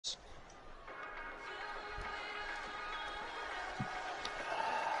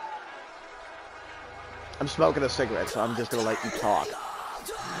I'm smoking a cigarette, so I'm just gonna let you talk.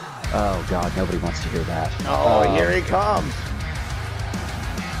 Oh God, nobody wants to hear that. Oh, here he comes.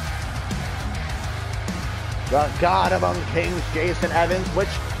 The God among Kings, Jason Evans, which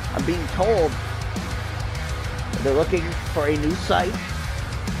I'm being told they're looking for a new site.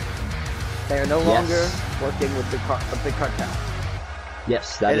 They are no longer working with the big cartel.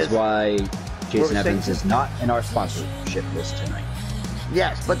 Yes, that is why Jason Evans is not in our sponsorship list tonight.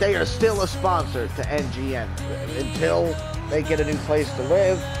 Yes, but they are still a sponsor to NGN until they get a new place to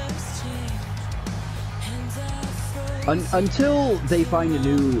live. Until they find a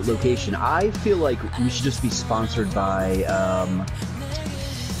new location, I feel like we should just be sponsored by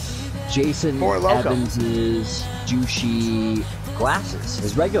Jason Evans's douchey glasses,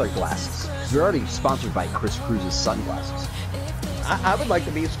 his regular glasses. We're already sponsored by Chris Cruz's sunglasses. I would like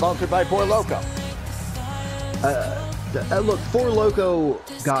to be sponsored by Four Loko. Look, Four Loko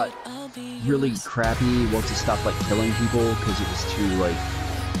got really crappy once it stopped like killing people because it was too like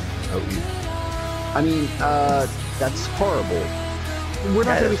potent. I mean, that's horrible. We're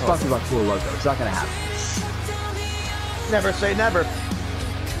not going to be sponsored by Four Loko. It's not going to happen. Never say never.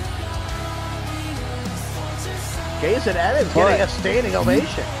 Jason Evans getting a standing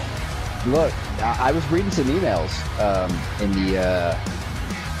ovation. Look, I was reading some emails in the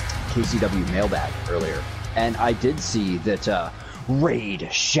KCW mailbag earlier, and I did see that Raid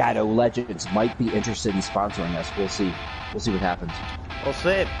Shadow Legends might be interested in sponsoring us. We'll see. We'll see what happens. We'll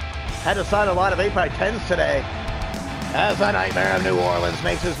see. Had to sign a lot of 8x10s today as the Nightmare of New Orleans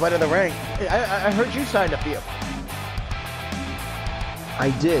makes his way to the ring. I heard you signed a few. I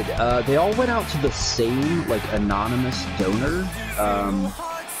did. They all went out to the same, like, anonymous donor.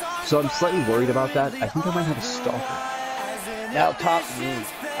 So I'm slightly worried about that. I think I might have a stalker. Now,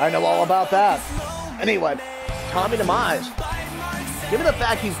 I know all about that. Anyway, Tommy Demise. Given the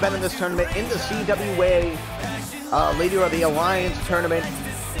fact he's been in this tournament, in the CWA Leader of the Alliance tournament,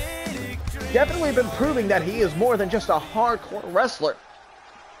 definitely been proving that he is more than just a hardcore wrestler.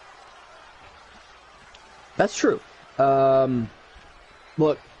 That's true.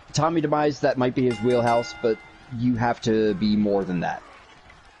 Look, Tommy Demise, that might be his wheelhouse, but you have to be more than that.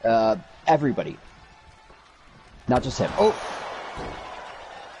 Everybody. Not just him. Oh.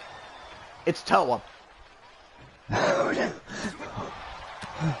 It's Toa. The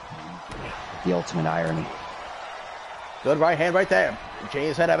ultimate irony. Good right hand right there.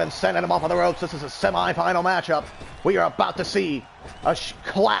 Jason Evans sending him off on the ropes. This is a semi-final matchup. We are about to see a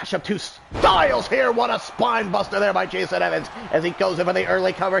clash of two styles here. What a spine buster there by Jason Evans as he goes in for the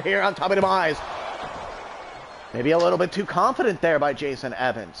early cover here on Tommy Demise. Maybe a little bit too confident there by Jason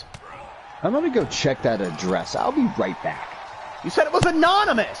Evans. I'm going to go check that address. I'll be right back. You said it was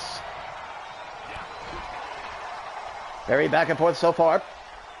anonymous. Very back and forth so far.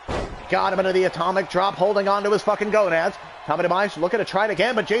 Got him into the atomic drop, holding on to his fucking gonads. Tommy Demise looking to try it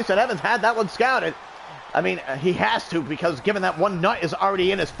again, but Jason Evans had that one scouted. I mean, he has to, because given that one nut is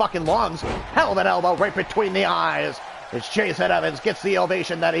already in his fucking lungs, hell of an elbow right between the eyes. As Jason Evans gets the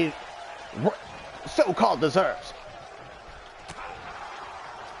ovation that he so-called deserves.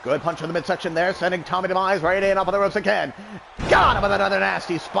 Good punch in the midsection there, sending Tommy Demise right in up on the ropes again. Got him with another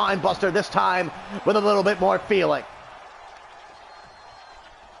nasty spine buster, this time with a little bit more feeling.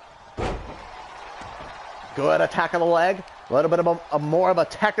 Good attack of the leg. A little bit of more of a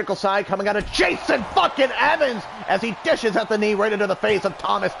technical side coming out of Jason fucking Evans as he dishes at the knee right into the face of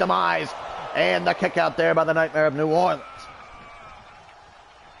Thomas Demise. And the kick out there by the Nightmare of New Orleans.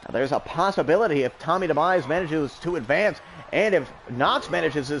 Now, there's a possibility if Tommy Demise manages to advance, and if Knox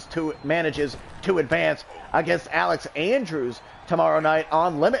manages to advance against Alex Andrews tomorrow night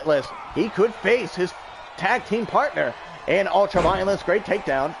on Limitless, he could face his tag team partner in Ultraviolence. Great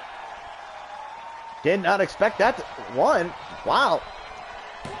takedown. Did not expect that one. Wow.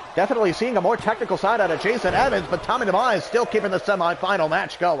 Definitely seeing a more technical side out of Jason Evans, but Tommy Demise still keeping the semi-final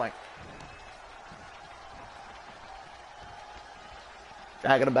match going.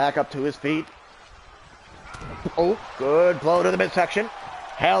 Dragging him back up to his feet. Oh, good blow to the midsection.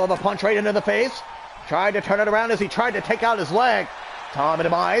 Hell of a punch right into the face. Tried to turn it around as he tried to take out his leg. Tommy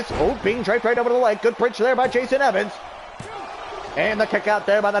Demise, being draped right over the leg. Good bridge there by Jason Evans. And the kick out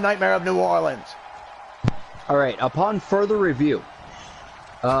there by the Nightmare of New Orleans. All right, upon further review,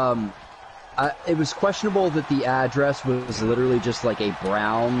 it was questionable that the address was literally just like a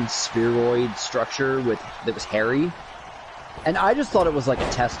brown spheroid structure that was hairy. And I just thought it was like a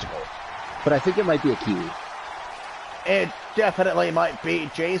testicle, but I think it might be a kiwi. It definitely might be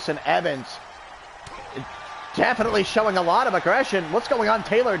Jason Evans. Definitely showing a lot of aggression. What's going on,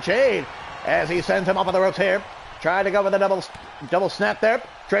 Taylor Jade, as he sends him up on the ropes here. Trying to go with a double snap there,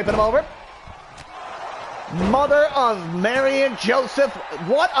 draping him over. Mother of Mary and Joseph.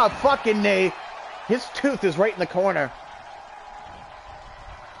 What a fucking knee. His tooth is right in the corner.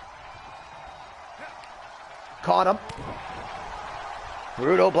 Caught him.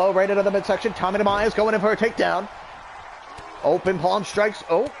 Brutal blow right into the midsection. Tommy Demise going in for a takedown. Open palm strikes.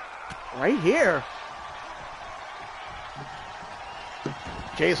 Oh, right here.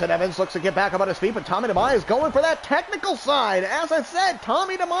 Jason Evans looks to get back up on his feet, but Tommy Demise going for that technical side. As I said,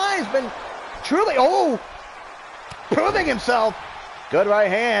 Tommy Demise been truly, proving himself. Good right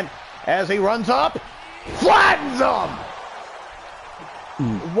hand as he runs up. Flattens him.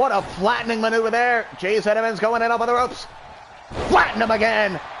 What a flattening maneuver there. Jason Evans going in up on the ropes. Flatten him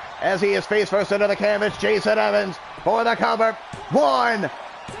again as he is face first into the canvas. Jason Evans for the cover. 1,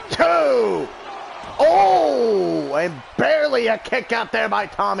 2. Oh, and barely a kick out there by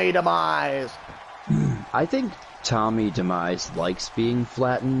Tommy Demise. I think Tommy Demise likes being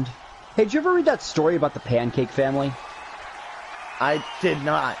flattened. Hey, did you ever read that story about the Pancake family? I did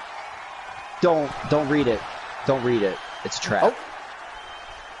not. Don't read it. Don't read it. It's a trap.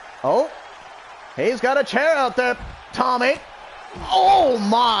 Oh, he's got a chair out there, Tommy. Oh,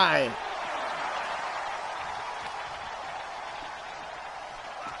 my.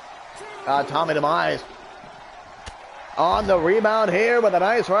 Tommy Demise on the rebound here with a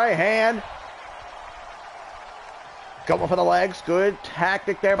nice right hand. Going for the legs. Good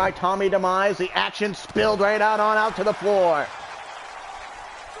tactic there by Tommy Demise. The action spilled right out to the floor.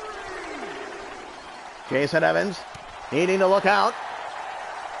 Jason Evans needing to look out.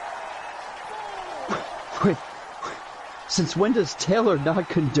 Wait, since when does Taylor not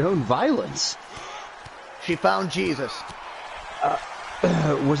condone violence? She found Jesus.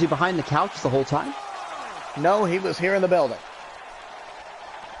 Was he behind the couch the whole time? No, he was here in the building.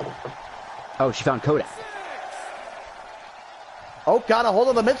 Oh, she found Kodak. Oh, got a hold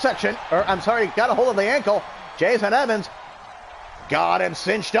of the midsection. Got a hold of the ankle. Jason Evans got him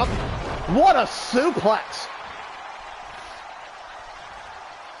cinched up. What a suplex.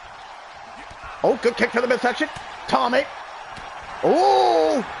 Oh, good kick to the midsection. Tommy.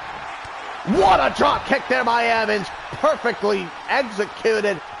 Oh, what a drop kick there by Evans. Perfectly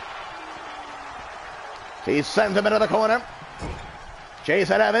executed. He sends him into the corner.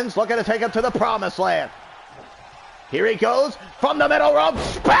 Jason Evans looking to take him to the promised land. Here he goes from the middle rope.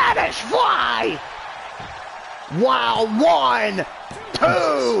 Spanish fly. Wow, 1,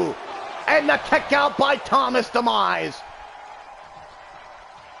 2. And the kick out by Thomas Demise.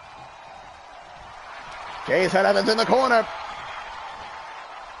 Jason Evans in the corner.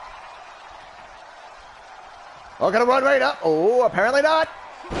 Looking to run right up. Oh, apparently not.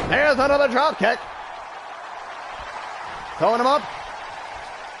 There's another drop kick. Throwing him up.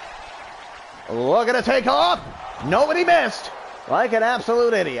 Looking to take off. Nobody missed. Like an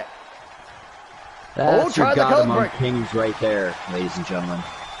absolute idiot. That's your God among kings right there, ladies and gentlemen.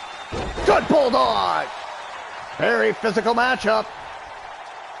 Good bulldog. Very physical matchup.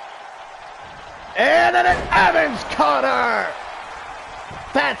 And an Evans cutter.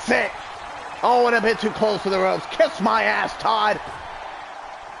 That's it. Oh, and a bit too close to the ropes. Kiss my ass, Todd.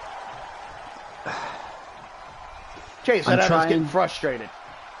 Jason Evans getting frustrated.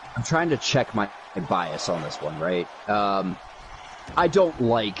 I'm trying to check my bias on this one, right? I don't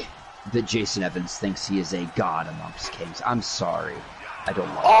like that Jason Evans thinks he is a god amongst kings. I'm sorry. I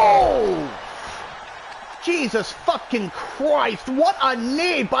don't like it. Jesus fucking Christ. What a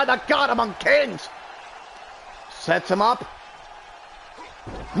knee by the god among kings. Sets him up.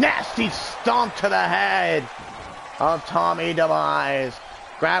 Nasty stomp to the head of Tommy Demise.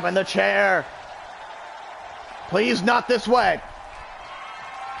 Grabbing the chair. Please not this way.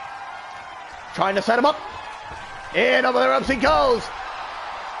 Trying to set him up. In over the ropes he goes.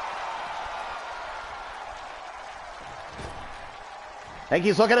 Think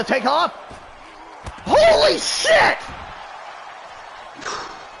he's looking to take off. Holy shit!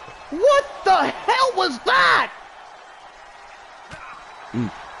 What the hell was that?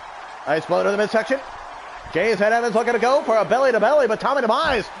 Nice blow to the midsection. Jason Evans looking to go for a belly-to-belly, but Tommy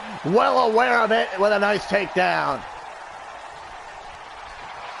Demise well aware of it with a nice takedown.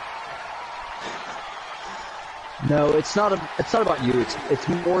 No, it's not about you. It's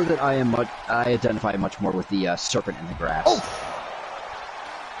more that I identify much more with the serpent in the grass. Oh!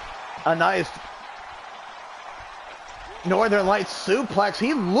 A nice Northern Lights suplex.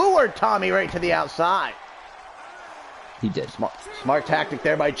 He lured Tommy right to the outside. He did. Smart tactic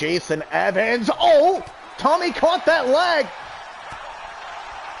there by Jason Evans. Oh! Tommy caught that leg.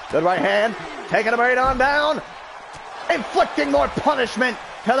 Good right hand. Taking him right on down. Inflicting more punishment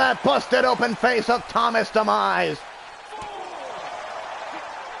to that busted open face of Thomas Demise.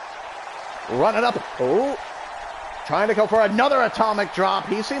 running up. Oh, trying to go for another atomic drop.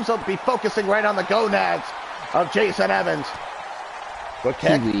 He seems to be focusing right on the gonads of Jason Evans. Good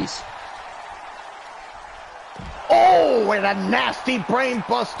kick. Kiwis. Oh, and a nasty brain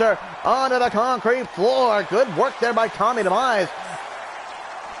buster onto the concrete floor. Good work there by Tommy Demise.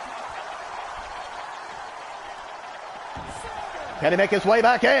 Can he make his way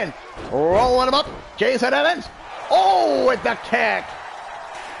back in? Rolling him up. Jason Evans. Oh, with the kick.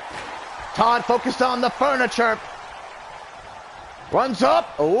 Todd focused on the furniture. Runs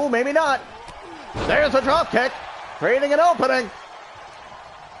up. Oh, maybe not. There's a drop kick, creating an opening.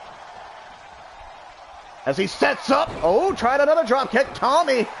 As he sets up. Oh, tried another drop kick.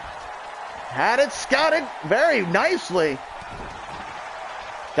 Tommy had it scouted very nicely.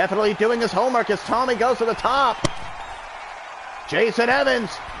 Definitely doing his homework as Tommy goes to the top. Jason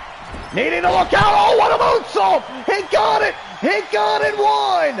Evans needing to look out. Oh, what a moonsault! He got it! He got it!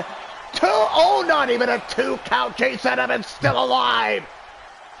 1, 2. Oh, not even a 2 count. Jason Evans still alive.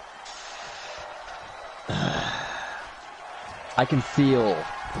 I can feel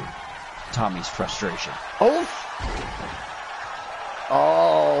Tommy's frustration.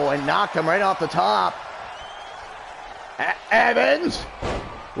 Oh, and knocked him right off the top. Evans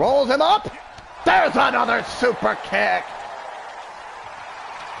rolls him up. There's another super kick.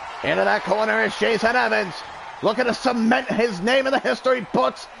 Into that corner is Jason Evans, looking to cement his name in the history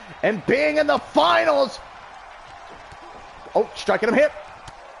books and being in the finals. Oh, striking him here.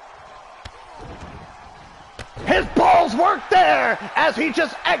 His balls worked there as he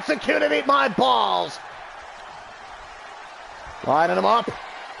just executed Eat My Balls. Lining him up.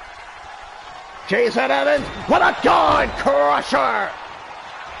 Jason Evans with a guard crusher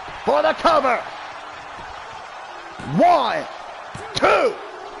for the cover. 1, 2.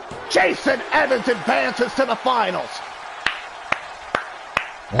 Jason Evans advances to the finals.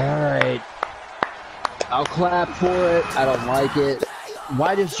 All right. I'll clap for it. I don't like it.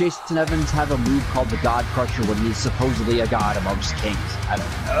 Why does Jason Evans have a move called the God Crusher when he's supposedly a god amongst kings? I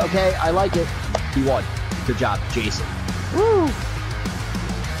don't know. Okay, I like it. He won. Good job, Jason. Woo!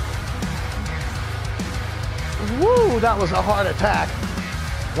 Woo, that was a heart attack.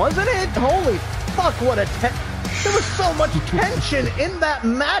 Wasn't it? Holy fuck, what a there was so much tension in that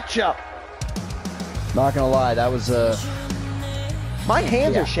matchup. Not gonna lie, that was my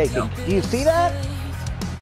hands are shaking. No. Do you see that?